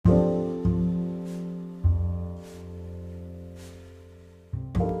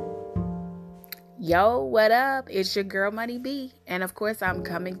Yo, what up? It's your girl Money B. And of course, I'm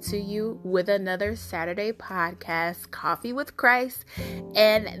coming to you with another Saturday podcast, Coffee with Christ.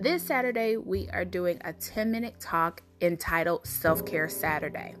 And this Saturday, we are doing a 10-minute talk entitled Self-Care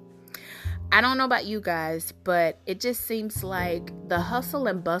Saturday. I don't know about you guys, but it just seems like the hustle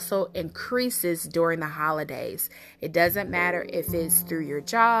and bustle increases during the holidays. It doesn't matter if it's through your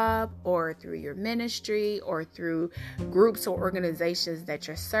job or through your ministry or through groups or organizations that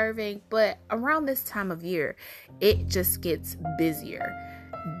you're serving. But around this time of year, it just gets busier.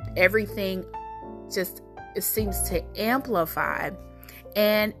 Everything it seems to amplify.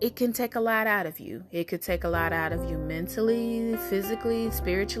 And it can take a lot out of you. It could take a lot out of you mentally, physically,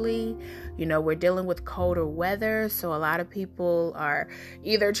 spiritually. You know, we're dealing with colder weather. So a lot of people are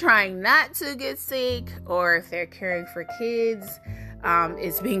either trying not to get sick, or if they're caring for kids,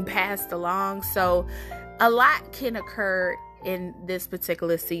 it's being passed along. So a lot can occur in this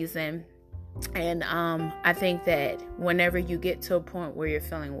particular season. And I think that whenever you get to a point where you're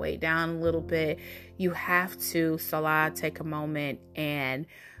feeling weighed down a little bit, you have to, Salah, take a moment and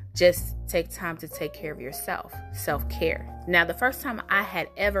just take time to take care of yourself. Self-care. Now, the first time I had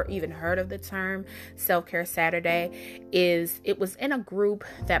ever even heard of the term Self-Care Saturday it was in a group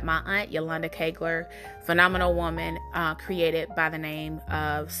that my aunt Yolanda Kegler, phenomenal woman, created by the name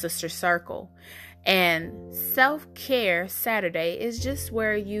of Sister Circle. And Self-Care Saturday is just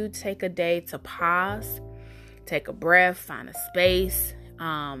where you take a day to pause, take a breath, find a space,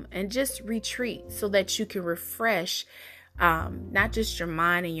 and just retreat so that you can refresh not just your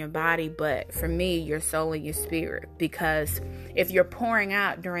mind and your body, but for me, your soul and your spirit. Because if you're pouring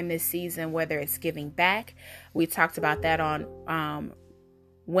out during this season, whether it's giving back, we talked about that on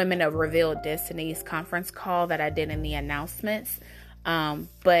Women of Revealed Destinies conference call that I did in the announcements.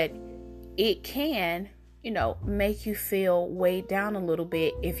 But it can, make you feel weighed down a little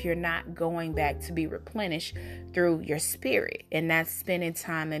bit if you're not going back to be replenished through your spirit. And that's spending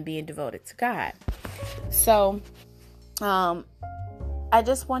time and being devoted to God. So, I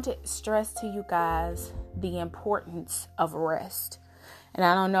just want to stress to you guys the importance of rest. And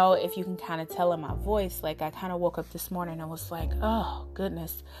I don't know if you can kind of tell in my voice, like I kind of woke up this morning and was like, oh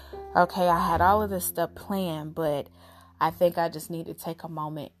goodness. Okay, I had all of this stuff planned, but I think I just need to take a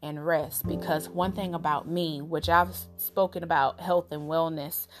moment and rest, because one thing about me, which I've spoken about health and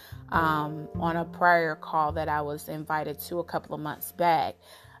wellness on a prior call that I was invited to a couple of months back,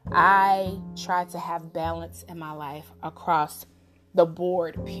 I try to have balance in my life across the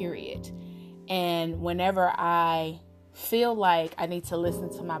board, period. And whenever I feel like I need to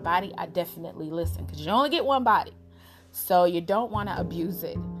listen to my body, I definitely listen, because you only get one body. So you don't want to abuse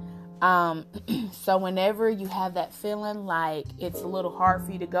it. So whenever you have that feeling like it's a little hard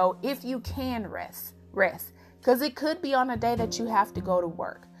for you to go, if you can rest, because it could be on a day that you have to go to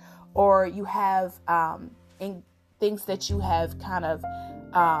work, or you have, things that you have kind of,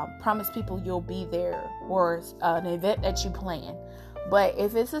 promised people you'll be there, or an event that you plan. But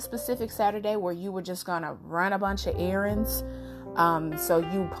if it's a specific Saturday where you were just going to run a bunch of errands, so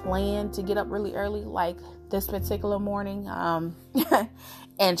you plan to get up really early, like this particular morning,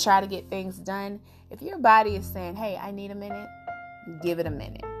 and try to get things done. If your body is saying, hey, I need a minute, give it a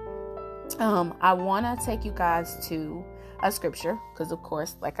minute. I want to take you guys to a scripture, because of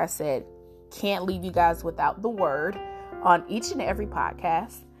course, like I said, can't leave you guys without the word on each and every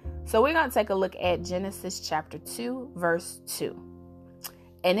podcast. So we're going to take a look at Genesis chapter 2, verse 2.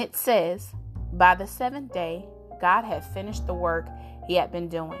 And it says, by the seventh day, God had finished the work he had been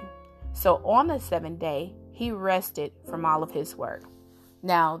doing. So on the seventh day, he rested from all of his work.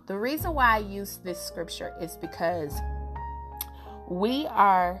 Now, the reason why I use this scripture is because we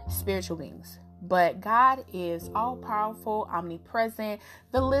are spiritual beings, but God is all powerful, omnipresent.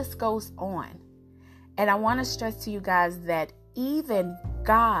 The list goes on. And I want to stress to you guys that even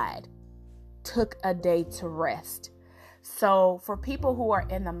God took a day to rest. So for people who are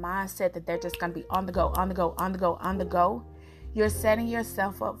in the mindset that they're just going to be on the go, you're setting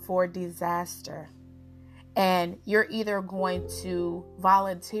yourself up for disaster. And you're either going to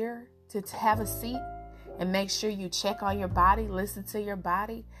volunteer to have a seat and make sure you check on your body, listen to your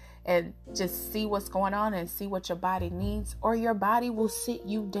body, and just see what's going on and see what your body needs, or your body will sit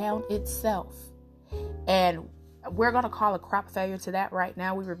you down itself. And we're going to call a crop failure to that right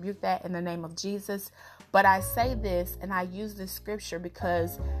now. We rebuke that in the name of Jesus. But I say this and I use this scripture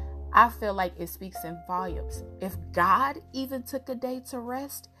because I feel like it speaks in volumes. If God even took a day to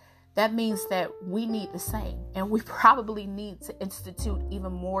rest, that means that we need the same, and we probably need to institute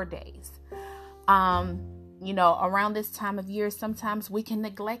even more days. Around this time of year, sometimes we can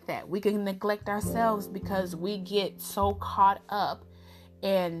neglect that. We can neglect ourselves because we get so caught up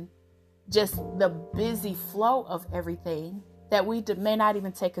in just the busy flow of everything that we may not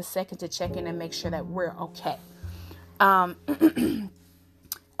even take a second to check in and make sure that we're okay.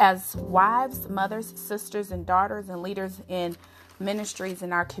 As wives, mothers, sisters, and daughters, and leaders in ministries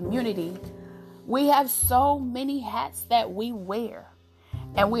in our community, we have so many hats that we wear,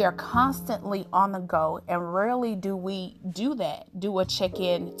 and we are constantly on the go. And rarely do we do a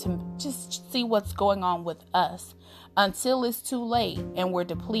check-in to just see what's going on with us until it's too late and we're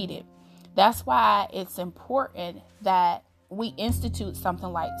depleted. That's why it's important that we institute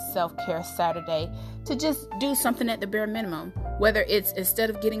something like Self-Care Saturday to just do something at the bare minimum. Whether it's, instead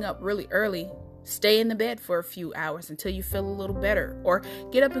of getting up really early, stay in the bed for a few hours until you feel a little better, or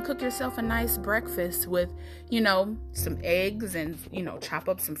get up and cook yourself a nice breakfast with, some eggs and, chop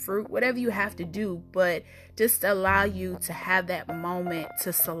up some fruit, whatever you have to do, but just allow you to have that moment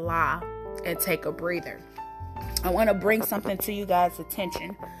to salah and take a breather. I want to bring something to you guys'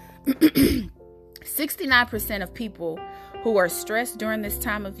 attention. 69% of people who are stressed during this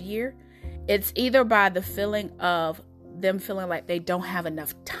time of year, it's either by the feeling of them feeling like they don't have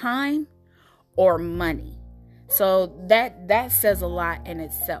enough time or money. So that says a lot in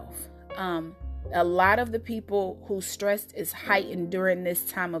itself. A lot of the people whose stress is heightened during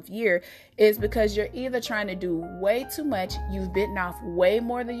this time of year is because you're either trying to do way too much, you've bitten off way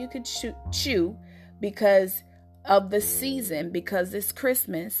more than you could chew because of the season, because it's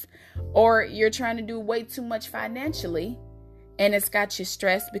Christmas, or you're trying to do way too much financially, and it's got you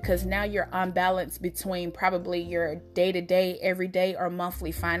stressed because now you're unbalanced between probably your day-to-day, everyday, or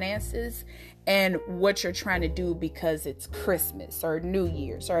monthly finances and what you're trying to do because it's Christmas or New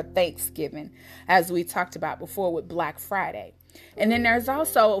Year's or Thanksgiving, as we talked about before with Black Friday. And then there's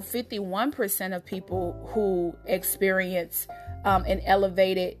also 51% of people who experience an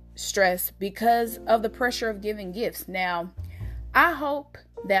elevated stress because of the pressure of giving gifts. Now, I hope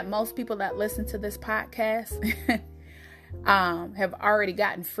that most people that listen to this podcast have already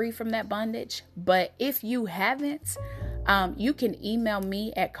gotten free from that bondage. But if you haven't, you can email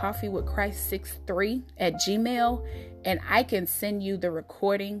me at coffeewithchrist63@gmail.com, and I can send you the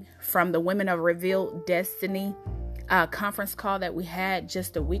recording from the Women of Revealed Destiny conference call that we had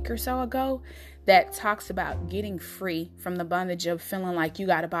just a week or so ago that talks about getting free from the bondage of feeling like you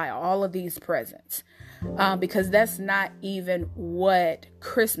got to buy all of these presents, because that's not even what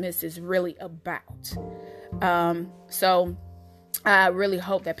Christmas is really about. So I really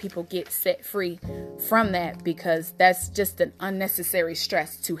hope that people get set free from that, because that's just an unnecessary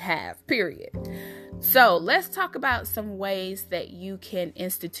stress to have, period. So let's talk about some ways that you can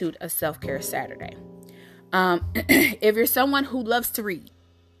institute a self-care Saturday. If you're someone who loves to read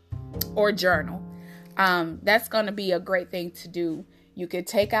or journal, that's going to be a great thing to do. You could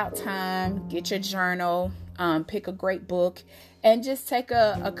take out time, get your journal, pick a great book, and just take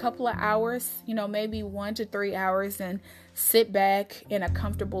a couple of hours, maybe 1 to 3 hours, and sit back in a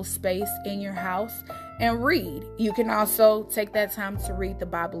comfortable space in your house and read. You can also take that time to read the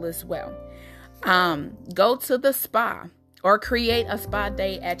Bible as well. Go to the spa or create a spa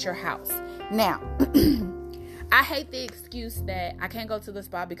day at your house. Now, I hate the excuse that I can't go to the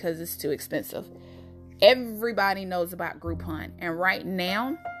spa because it's too expensive. Everybody knows about Groupon, and right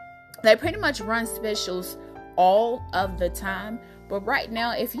now they pretty much run specials all of the time. But right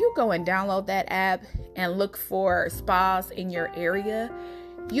now, if you go and download that app and look for spas in your area,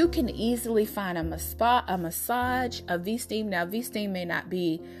 you can easily find a massage, a V-Steam. Now, V-Steam may not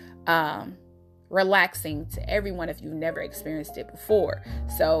be relaxing to everyone if you've never experienced it before.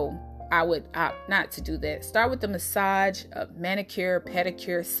 So I would opt not to do that. Start with the massage, a manicure,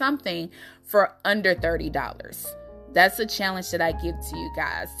 pedicure, something for under $30. That's a challenge that I give to you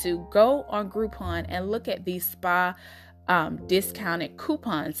guys, to go on Groupon and look at these spa discounted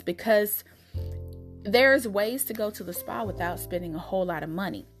coupons, because there's ways to go to the spa without spending a whole lot of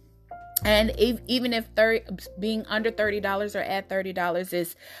money. And even if being under $30 or at $30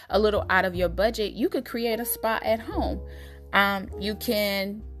 is a little out of your budget, you could create a spa at home. You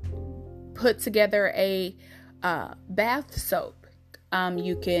can put together a bath soap.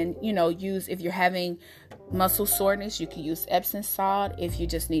 You can, use, if you're having muscle soreness, you can use Epsom salt. If you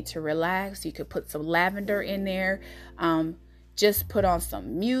just need to relax, you could put some lavender in there. Just put on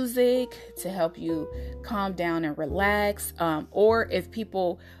some music to help you calm down and relax. Or if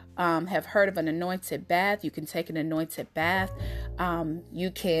people have heard of an anointed bath, you can take an anointed bath.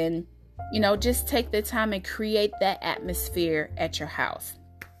 You can, just take the time and create that atmosphere at your house.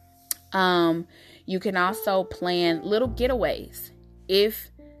 You can also plan little getaways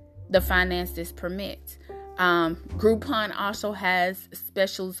if the finances permit. Groupon also has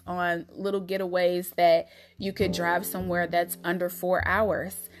specials on little getaways that you could drive somewhere that's under 4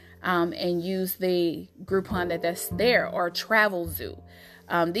 hours. and use the Groupon that's there, or Travelzoo.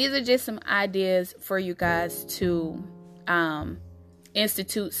 These are just some ideas for you guys to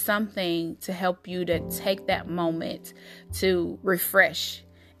institute something to help you to take that moment to refresh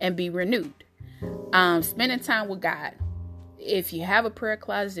and be renewed. Spending time with God. If you have a prayer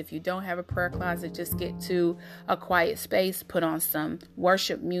closet, if you don't have a prayer closet, just get to a quiet space, put on some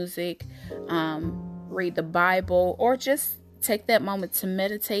worship music, read the Bible, or just take that moment to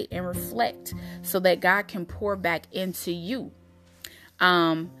meditate and reflect so that God can pour back into you.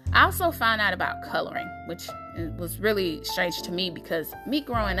 I also found out about coloring, which was really strange to me, because me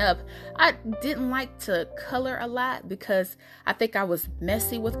growing up, I didn't like to color a lot because I think I was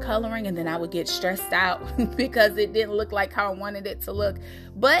messy with coloring, and then I would get stressed out because it didn't look like how I wanted it to look.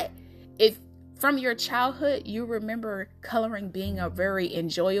 But if from your childhood you remember coloring being a very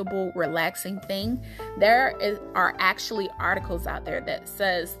enjoyable, relaxing thing, there are actually articles out there that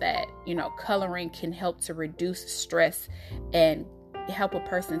says that, coloring can help to reduce stress and help a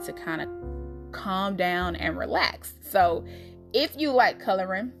person to kind of calm down and relax. So if you like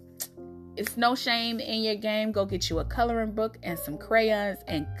coloring, it's no shame in your game. Go get you a coloring book and some crayons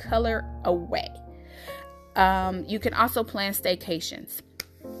and color away. You can also plan staycations.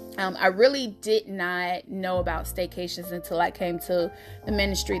 I really did not know about staycations until I came to the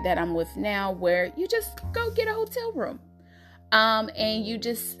ministry that I'm with now, where you just go get a hotel room. And you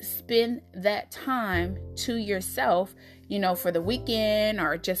just spend that time to yourself, for the weekend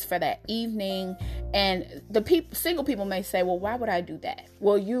or just for that evening. And the single people may say, well, why would I do that?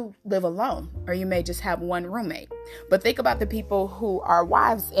 Well, you live alone, or you may just have one roommate. But think about the people who are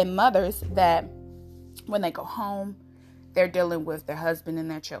wives and mothers that when they go home, they're dealing with their husband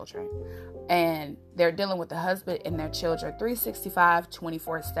and their children. And they're dealing with the husband and their children 365,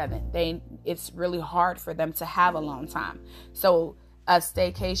 24/7. It's really hard for them to have alone time. So a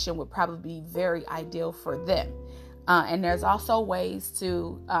staycation would probably be very ideal for them. And there's also ways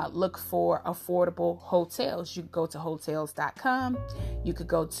to look for affordable hotels. You could go to hotels.com. You could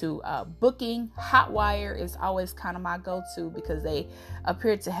go to Booking. Hotwire is always kind of my go-to because they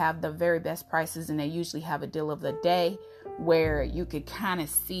appear to have the very best prices, and they usually have a deal of the day where you could kind of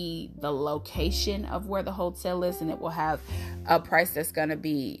see the location of where the hotel is, and it will have a price that's going to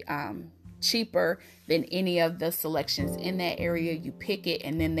be cheaper than any of the selections in that area. You pick it,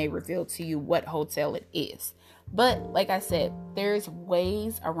 and then they reveal to you what hotel it is. But like I said, there's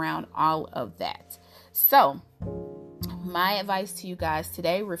ways around all of that. So my advice to you guys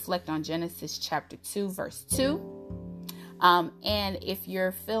today, reflect on Genesis chapter 2, verse 2. And if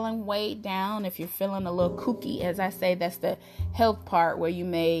you're feeling weighed down, if you're feeling a little kooky, as I say, that's the health part where you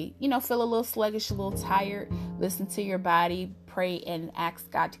may, feel a little sluggish, a little tired. Listen to your body, pray and ask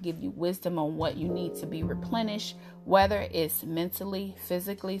God to give you wisdom on what you need to be replenished, whether it's mentally,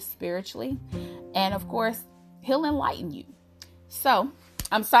 physically, spiritually. And of course, He'll enlighten you. So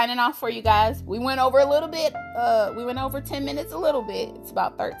I'm signing off for you guys. We went over a little bit. We went over 10 minutes a little bit. It's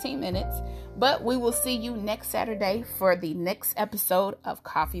about 13 minutes. But we will see you next Saturday for the next episode of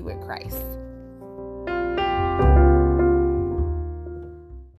Coffee with Christ.